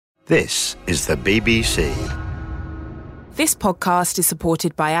This is the BBC. This podcast is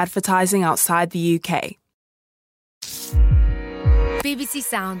supported by advertising outside the UK. BBC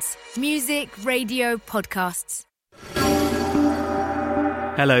Sounds. Music, radio, podcasts.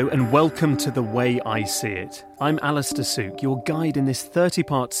 Hello and welcome to The Way I See It. I'm Alastair Sooke, your guide in this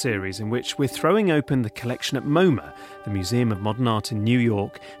 30-part series in which we're throwing open the collection at MoMA, the Museum of Modern Art in New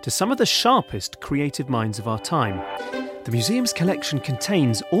York, to some of the sharpest creative minds of our time. The museum's collection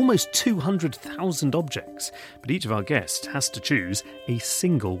contains almost 200,000 objects, but each of our guests has to choose a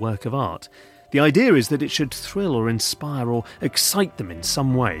single work of art. The idea is that it should thrill or inspire or excite them in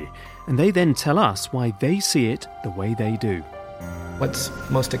some way, and they then tell us why they see it the way they do. What's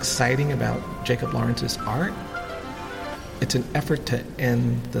most exciting about Jacob Lawrence's art? It's an effort to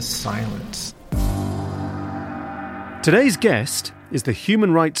end the silence. Today's guest is the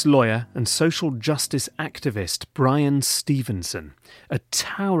human rights lawyer and social justice activist Bryan Stevenson, a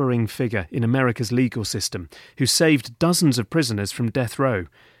towering figure in America's legal system who saved dozens of prisoners from death row.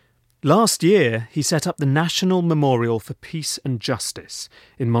 Last year, he set up the National Memorial for Peace and Justice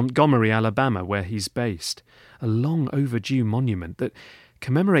in Montgomery, Alabama, where he's based, a long overdue monument that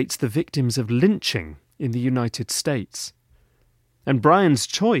commemorates the victims of lynching in the United States. And Bryan's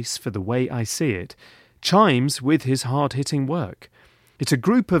choice for The Way I See It chimes with his hard-hitting work. It's a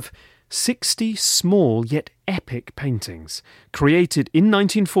group of 60 small yet epic paintings created in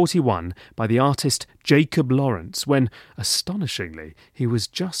 1941 by the artist Jacob Lawrence when, astonishingly, he was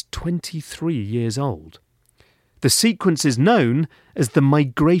just 23 years old. The sequence is known as the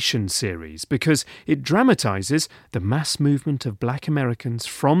Migration series because it dramatises the mass movement of black Americans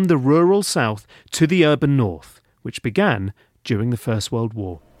from the rural South to the urban North, which began during the First World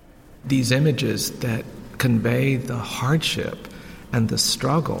War. These images that convey the hardship and the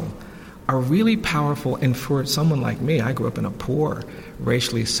struggle are really powerful, and for someone like me, I grew up in a poor,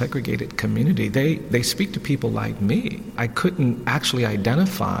 racially segregated community. They speak to people like me. I couldn't actually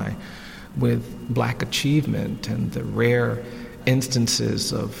identify with black achievement and the rare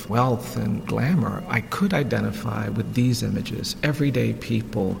instances of wealth and glamour. I could identify with these images, everyday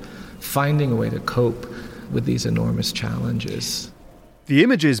people finding a way to cope with these enormous challenges. The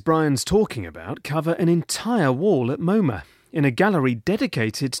images Bryan's talking about cover an entire wall at MoMA, in a gallery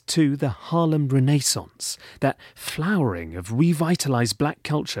dedicated to the Harlem Renaissance, that flowering of revitalised black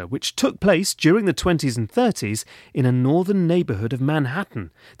culture which took place during the 20s and 30s in a northern neighbourhood of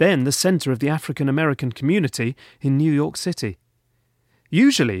Manhattan, then the centre of the African American community in New York City.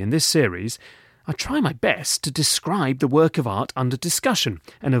 Usually in this series, I try my best to describe the work of art under discussion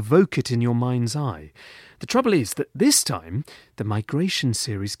and evoke it in your mind's eye. The trouble is that this time, the Migration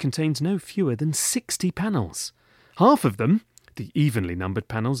series contains no fewer than 60 panels. Half of them, the evenly numbered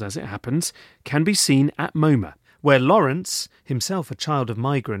panels as it happens, can be seen at MoMA, where Lawrence, himself a child of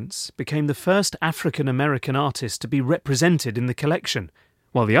migrants, became the first African-American artist to be represented in the collection,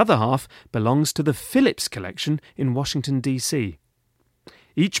 while the other half belongs to the Phillips Collection in Washington, D.C.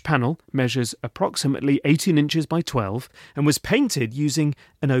 Each panel measures approximately 18 inches by 12 and was painted using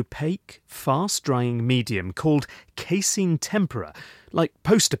an opaque, fast-drying medium called Casein tempera, like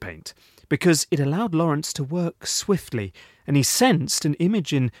poster paint, because it allowed Lawrence to work swiftly, and he sensed an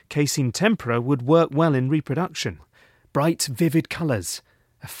image in Casein tempera would work well in reproduction. Bright, vivid colours,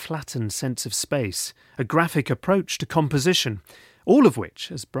 a flattened sense of space, a graphic approach to composition, all of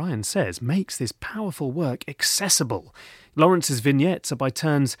which, as Bryan says, makes this powerful work accessible. Lawrence's vignettes are by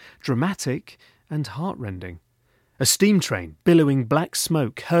turns dramatic and heartrending. A steam train billowing black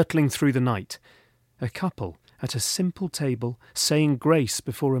smoke hurtling through the night. A couple at a simple table saying grace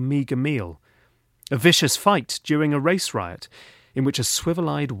before a meagre meal. A vicious fight during a race riot in which a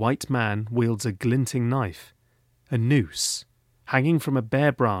swivel-eyed white man wields a glinting knife. A noose hanging from a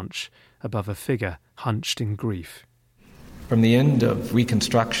bare branch above a figure hunched in grief. From the end of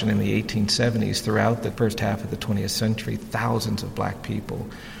Reconstruction in the 1870s, throughout the first half of the 20th century, thousands of black people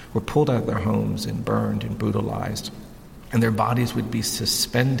were pulled out of their homes and burned and brutalized, and their bodies would be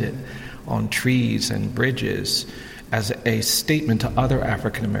suspended on trees and bridges as a statement to other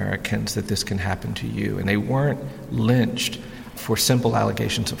African Americans that this can happen to you. And they weren't lynched for simple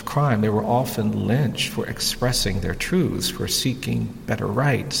allegations of crime. They were often lynched for expressing their truths, for seeking better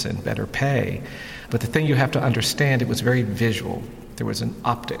rights and better pay. But the thing you have to understand, it was very visual. There was an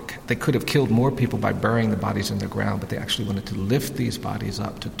optic. They could have killed more people by burying the bodies in the ground, but they actually wanted to lift these bodies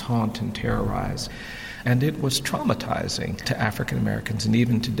up to taunt and terrorize. And it was traumatizing to African Americans. And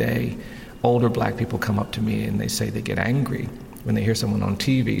even today, older black people come up to me and they say they get angry when they hear someone on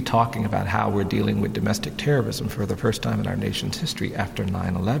TV talking about how we're dealing with domestic terrorism for the first time in our nation's history after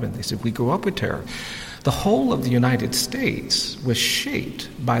 9/11. They said, we grew up with terror. The whole of the United States was shaped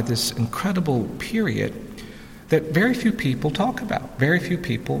by this incredible period that very few people talk about, very few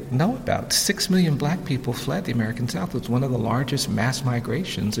people know about. 6 million black people fled the American South. It was one of the largest mass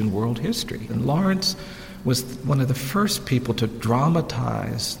migrations in world history. And Lawrence was one of the first people to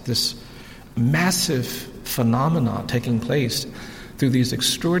dramatize this massive phenomenon taking place through these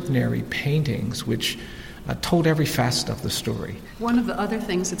extraordinary paintings which told every facet of the story. One of the other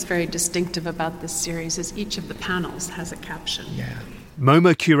things that's very distinctive about this series is each of the panels has a caption. Yeah.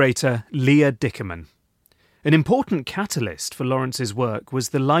 MoMA curator Leah Dickerman. An important catalyst for Lawrence's work was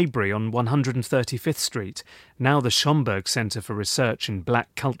the library on 135th Street, now the Schomburg Center for Research in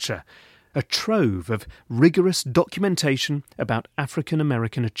Black Culture, a trove of rigorous documentation about African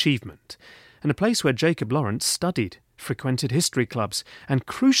American achievement, and a place where Jacob Lawrence studied, frequented history clubs, and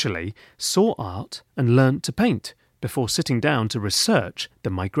crucially saw art and learnt to paint before sitting down to research the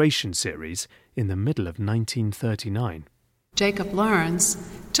Migration series in the middle of 1939. Jacob Lawrence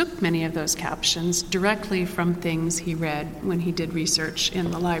took many of those captions directly from things he read when he did research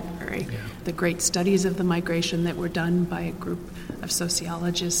in the library. Yeah. The great studies of the migration that were done by a group of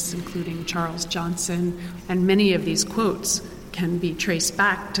sociologists, including Charles Johnson, and many of these quotes can be traced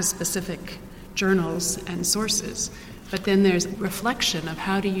back to specific journals and sources. But then there's reflection of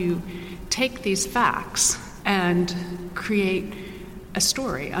how do you take these facts and create a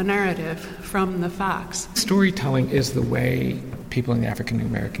story, a narrative from the facts. Storytelling is the way people in the African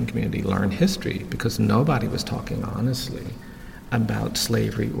American community learn history, because nobody was talking honestly about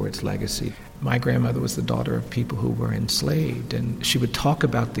slavery or its legacy. My grandmother was the daughter of people who were enslaved, and she would talk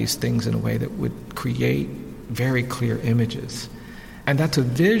about these things in a way that would create very clear images. And that's a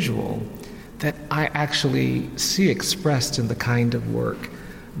visual that I actually see expressed in the kind of work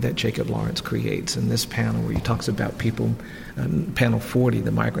that Jacob Lawrence creates in this panel where he talks about people, panel 40,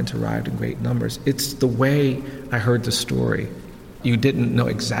 the migrants arrived in great numbers. It's the way I heard the story. You didn't know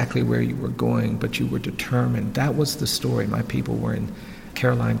exactly where you were going, but you were determined. That was the story. My people were in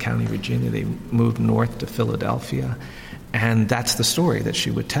Caroline County, Virginia. They moved north to Philadelphia. And that's the story that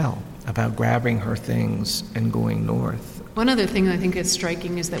she would tell about grabbing her things and going north. One other thing I think is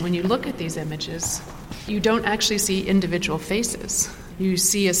striking is that when you look at these images, you don't actually see individual faces. You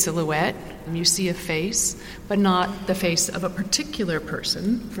see a silhouette, you see a face, but not the face of a particular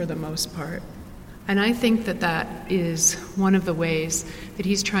person for the most part. And I think that that is one of the ways that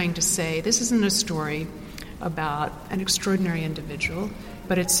he's trying to say this isn't a story about an extraordinary individual,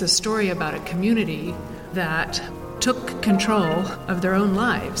 but it's a story about a community that took control of their own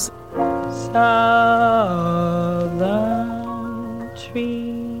lives. Southern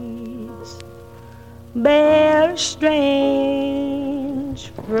trees bear strange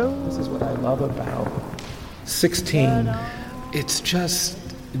fruit. This is what I love about 16. It's just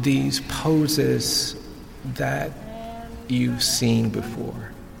these poses that you've seen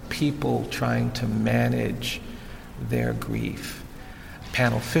before. People trying to manage their grief.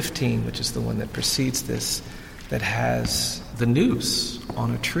 Panel 15, which is the one that precedes this, that has the noose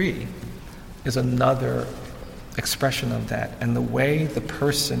on a tree, is another expression of that. And the way the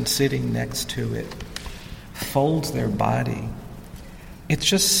person sitting next to it folds their body, it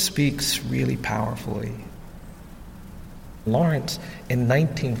just speaks really powerfully. Lawrence, in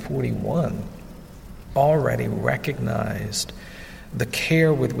 1941, already recognized the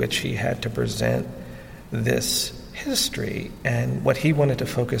care with which he had to present this history. And what he wanted to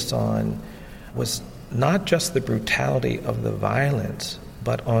focus on was not just the brutality of the violence,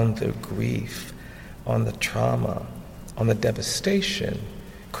 but on the grief, on the trauma, on the devastation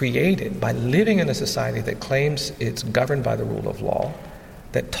created by living in a society that claims it's governed by the rule of law,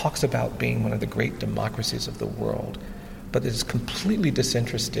 that talks about being one of the great democracies of the world, but is completely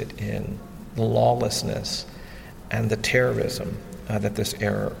disinterested in the lawlessness and the terrorism that this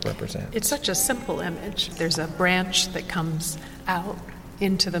era represents. It's such a simple image. There's a branch that comes out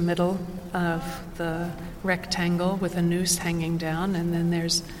into the middle of the rectangle with a noose hanging down, and then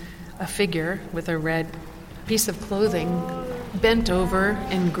there's a figure with a red piece of clothing bent over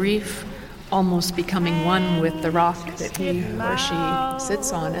in grief, almost becoming one with the rock that he or she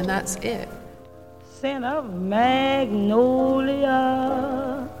sits on, and that's it. Scent of magnolia,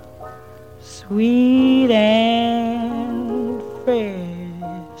 sweet and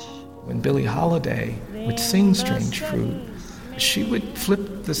fresh. When Billie Holiday would sing Strange Fruit, she would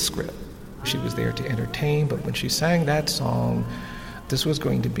flip the script. She was there to entertain, but when she sang that song, this was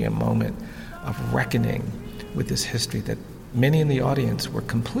going to be a moment of reckoning with this history that many in the audience were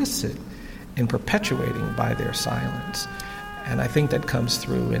complicit in perpetuating by their silence. And I think that comes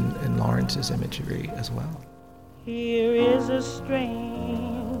through in Lawrence's imagery as well. Here is a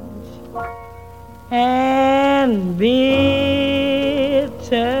strange and bitter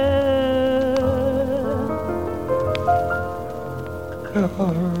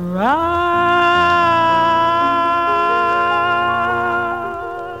cry.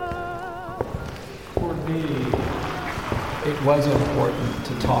 For me, it was important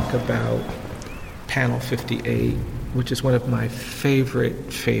to talk about panel 58, which is one of my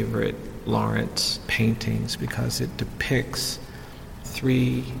favorite Lawrence paintings because it depicts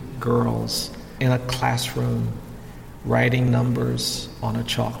 3 girls in a classroom writing numbers on a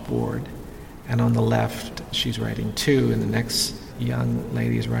chalkboard. And on the left, she's writing 2, and the next young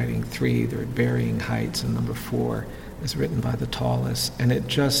lady is writing 3. They're at varying heights, and number 4 is written by the tallest. And it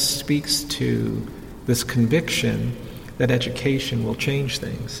just speaks to this conviction that education will change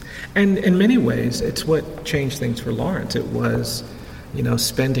things. And in many ways, it's what changed things for Lawrence. It was,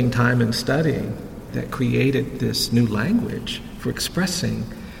 spending time and studying that created this new language for expressing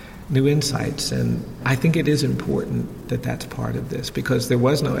new insights. And I think it is important that that's part of this because there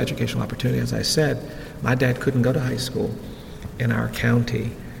was no educational opportunity. As I said, my dad couldn't go to high school in our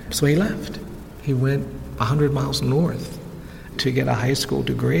county, so he left. He went 100 miles north to get a high school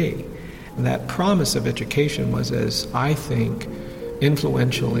degree. And that promise of education was, as I think,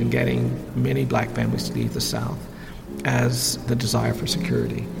 influential in getting many black families to leave the South as the desire for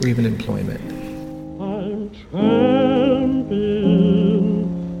security or even employment. I'm trying to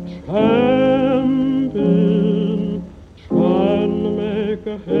make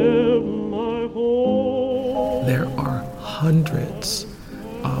a head my home. There are hundreds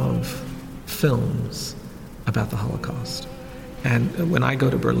of films about the Holocaust. And when I go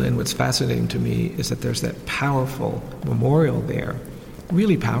to Berlin, what's fascinating to me is that there's that powerful memorial there,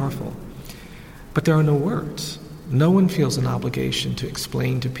 really powerful. But there are no words. No one feels an obligation to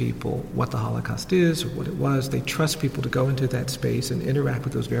explain to people what the Holocaust is or what it was. They trust people to go into that space and interact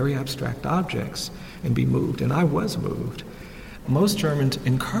with those very abstract objects and be moved. And I was moved. Most Germans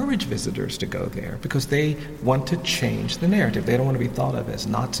encourage visitors to go there because they want to change the narrative. They don't want to be thought of as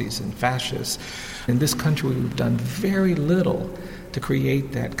Nazis and fascists. In this country, we've done very little to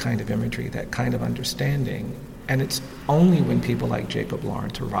create that kind of imagery, that kind of understanding. And it's only when people like Jacob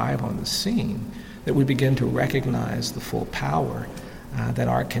Lawrence arrive on the scene that we begin to recognize the full power that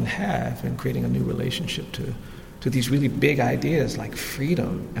art can have in creating a new relationship to these really big ideas like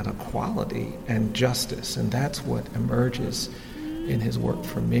freedom and equality and justice. And that's what emerges in his work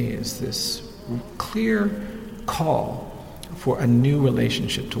for me, is this clear call for a new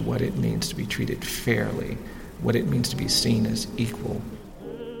relationship to what it means to be treated fairly, what it means to be seen as equal.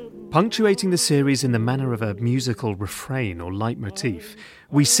 Punctuating the series in the manner of a musical refrain or leitmotif,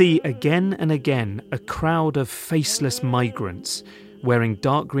 we see again and again a crowd of faceless migrants wearing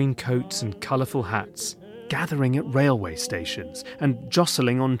dark green coats and colourful hats, gathering at railway stations and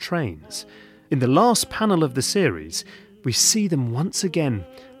jostling on trains. In the last panel of the series, we see them once again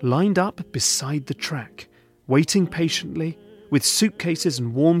lined up beside the track, waiting patiently with suitcases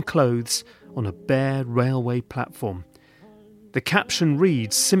and warm clothes on a bare railway platform. The caption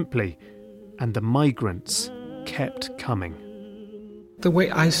reads simply, "And the migrants kept coming." The way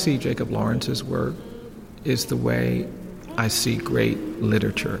I see Jacob Lawrence's work is the way I see great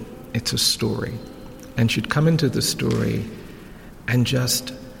literature. It's a story, and you'd come into the story and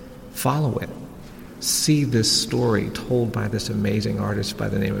just follow it. See this story told by this amazing artist by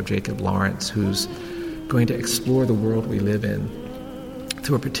the name of Jacob Lawrence, who's going to explore the world we live in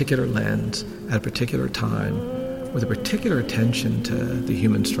through a particular lens at a particular time with a particular attention to the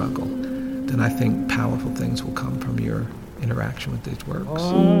human struggle. Then I think powerful things will come from your interaction with these works.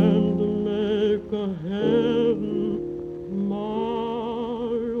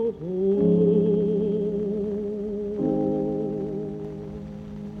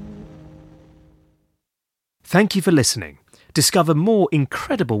 Thank you for listening. Discover more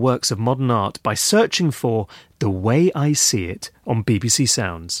incredible works of modern art by searching for The Way I See It on BBC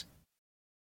Sounds.